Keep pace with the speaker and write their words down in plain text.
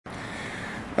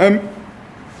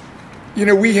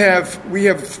We have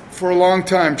for a long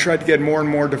time tried to get more and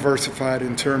more diversified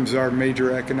in terms of our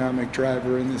major economic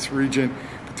driver in this region.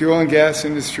 But the oil and gas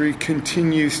industry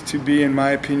continues to be, in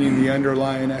my opinion, the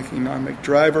underlying economic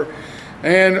driver.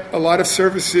 And a lot of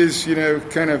services,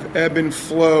 kind of ebb and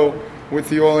flow with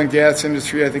the oil and gas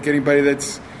industry. I think anybody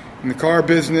that's in the car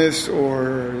business or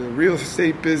the real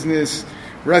estate business,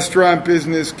 restaurant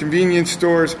business, convenience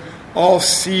stores, all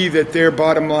see that their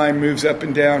bottom line moves up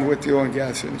and down with the oil and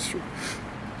gas industry.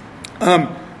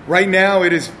 Right now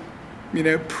it is,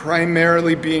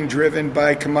 primarily being driven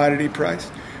by commodity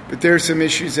price, but there are some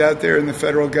issues out there in the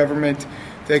federal government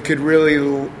that could really,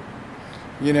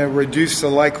 reduce the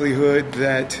likelihood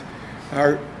that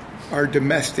our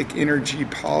domestic energy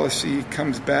policy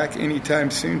comes back anytime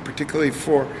soon, particularly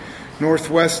for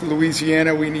Northwest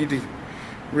Louisiana. We need to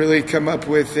really come up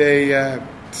with a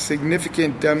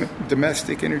significant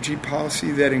domestic energy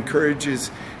policy that encourages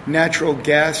natural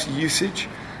gas usage.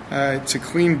 It's a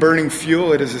clean burning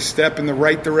fuel. It is a step in the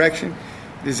right direction.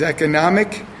 It is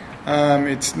economic.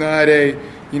 It's not a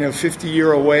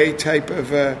 50-year away type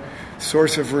of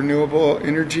source of renewable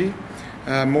energy.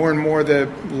 More and more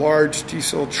the large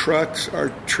diesel trucks are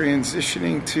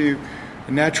transitioning to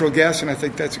natural gas, and I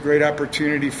think that's a great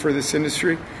opportunity for this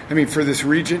for this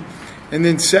region. And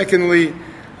then secondly,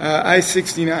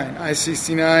 I-69.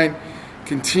 I-69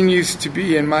 continues to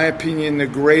be, in my opinion, the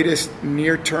greatest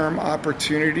near-term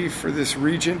opportunity for this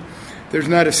region. There's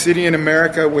not a city in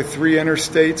America with 3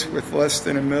 interstates with less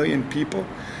than 1 million people.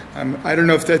 I don't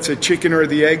know if that's a chicken or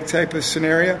the egg type of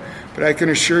scenario, but I can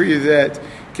assure you that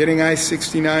getting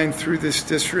I-69 through this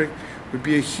district would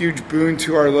be a huge boon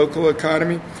to our local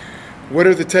economy. What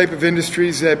are the type of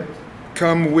industries that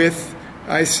come with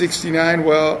I-69?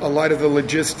 Well, a lot of the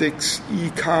logistics,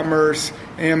 e-commerce,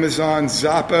 Amazon,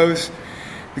 Zappos.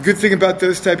 The good thing about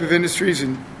those type of industries,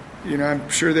 and I'm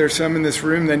sure there are some in this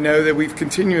room that know that we've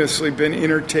continuously been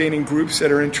entertaining groups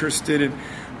that are interested in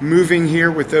moving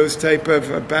here with those type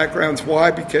of backgrounds.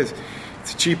 Why? Because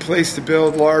it's a cheap place to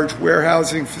build large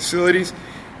warehousing facilities,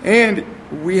 and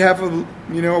we have a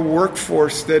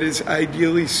workforce that is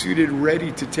ideally suited,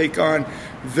 ready to take on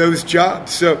those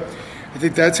jobs. So I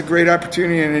think that's a great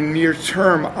opportunity and a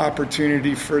near-term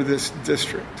opportunity for this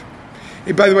district.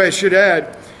 Hey, by the way, I should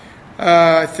add,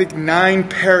 I think 9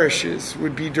 parishes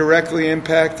would be directly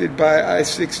impacted by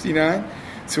I-69.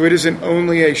 So it isn't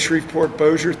only a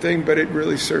Shreveport-Bossier thing, but it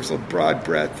really serves a broad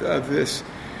breadth of this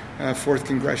 4th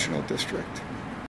Congressional District.